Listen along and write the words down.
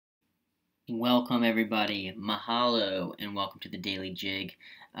Welcome everybody, mahalo, and welcome to the Daily Jig.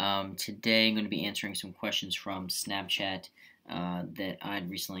 Today I'm going to be answering some questions from Snapchat that I'd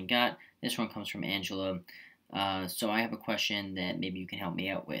recently got. This one comes from Angela. So I have a question that maybe you can help me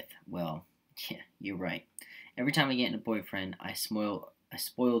out with. Well, yeah, you're right. Every time I get in a boyfriend, I spoil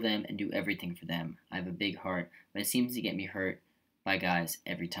them and do everything for them. I have a big heart, but it seems to get me hurt by guys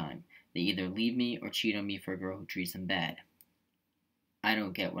every time. They either leave me or cheat on me for a girl who treats them bad. I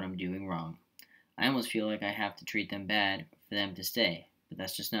don't get what I'm doing wrong. I almost feel like I have to treat them bad for them to stay, but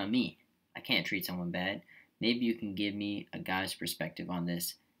that's just not me. I can't treat someone bad. Maybe you can give me a guy's perspective on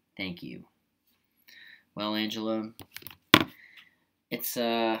this. Thank you. Well, Angela, it's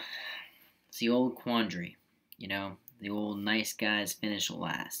the old quandary, the old nice guys finish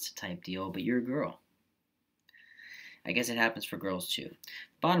last type deal, but you're a girl. I guess it happens for girls too.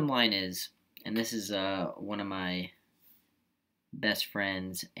 Bottom line is, and this is one of my best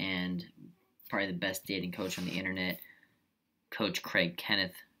friends and probably the best dating coach on the internet, Coach Craig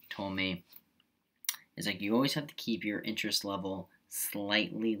Kenneth, told me, is like you always have to keep your interest level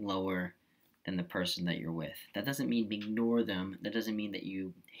slightly lower than the person that you're with. That doesn't mean ignore them. That doesn't mean that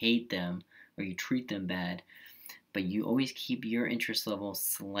you hate them or you treat them bad, but you always keep your interest level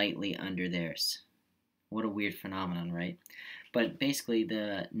slightly under theirs. What a weird phenomenon, right? But basically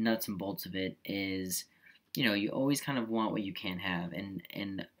the nuts and bolts of it is, you always kind of want what you can't have. And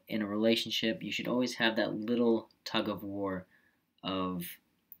in a relationship, you should always have that little tug of war of,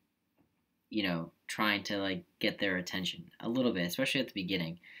 trying to like get their attention a little bit, especially at the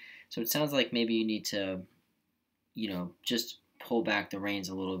beginning. So it sounds like maybe you need to, just pull back the reins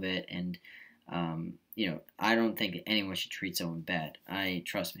a little bit. And, I don't think anyone should treat someone bad.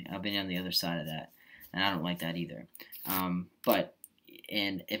 Trust me, I've been on the other side of that, and I don't like that either.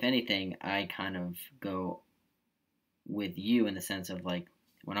 And if anything, I kind of go with you in the sense of like,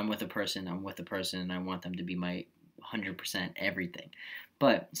 when I'm with a person, and I want them to be my 100% everything.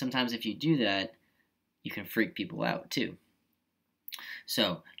 But sometimes if you do that, you can freak people out too.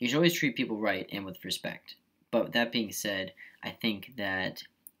 So you should always treat people right and with respect. But that being said, I think that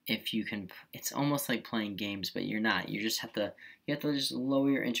if you can, it's almost like playing games, but you're not. You have to just lower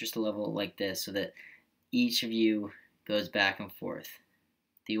your interest level like this so that each of you goes back and forth.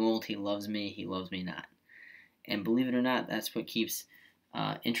 The old he loves me not. And believe it or not, that's what keeps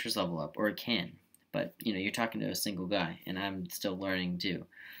interest level up, or it can. But, you're talking to a single guy, and I'm still learning too.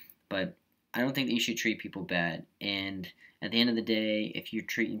 But I don't think that you should treat people bad. And at the end of the day, if you're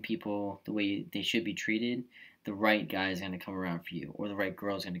treating people the way they should be treated, the right guy is going to come around for you, or the right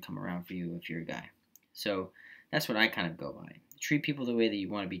girl is going to come around for you if you're a guy. So that's what I kind of go by. Treat people the way that you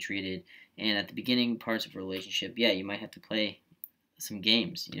want to be treated. And at the beginning parts of a relationship, yeah, you might have to play some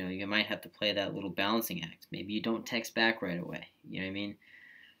games. You might have to play that little balancing act. Maybe you don't text back right away. You know what I mean?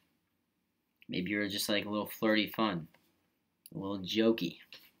 Maybe you're just like a little flirty fun, a little jokey.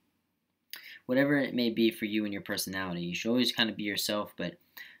 Whatever it may be for you and your personality, you should always kind of be yourself, but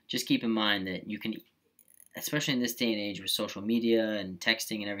just keep in mind that you can, especially in this day and age with social media and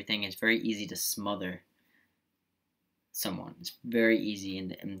texting and everything, it's very easy to smother someone. It's very easy,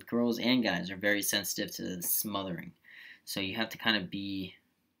 and girls and guys are very sensitive to the smothering. So you have to kind of be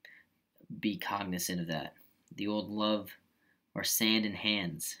cognizant of that. The old love or sand in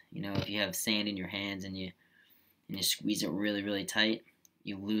hands. If you have sand in your hands and you squeeze it really, really tight,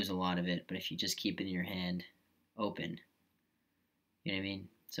 you lose a lot of it. But if you just keep it in your hand open, you know what I mean?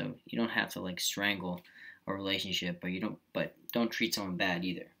 So you don't have to like strangle a relationship, but don't treat someone bad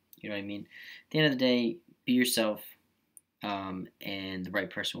either. You know what I mean? At the end of the day, be yourself, and the right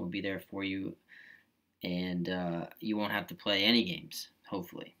person will be there for you. And you won't have to play any games,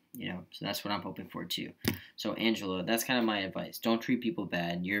 hopefully, so that's what I'm hoping for too. So Angela, that's kind of my advice. Don't treat people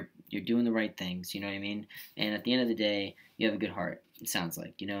bad. You're doing the right things, you know what I mean? And at the end of the day, you have a good heart, it sounds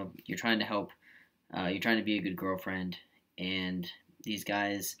like. You're trying to help, you're trying to be a good girlfriend, and these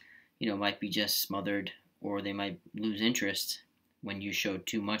guys, might be just smothered, or they might lose interest when you show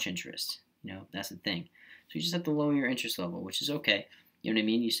too much interest. That's the thing. So you just have to lower your interest level, which is okay. You know what I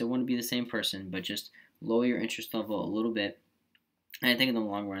mean? You still want to be the same person, but just lower your interest level a little bit. And I think in the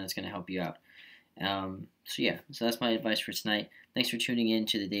long run, it's going to help you out. So that's my advice for tonight. Thanks for tuning in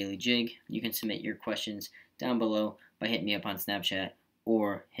to the Daily Jig. You can submit your questions down below by hitting me up on Snapchat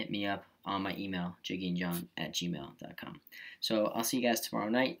or hit me up on my email, jiggyandjon@gmail.com. So I'll see you guys tomorrow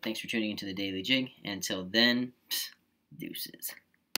night. Thanks for tuning into the Daily Jig. Until then, deuces.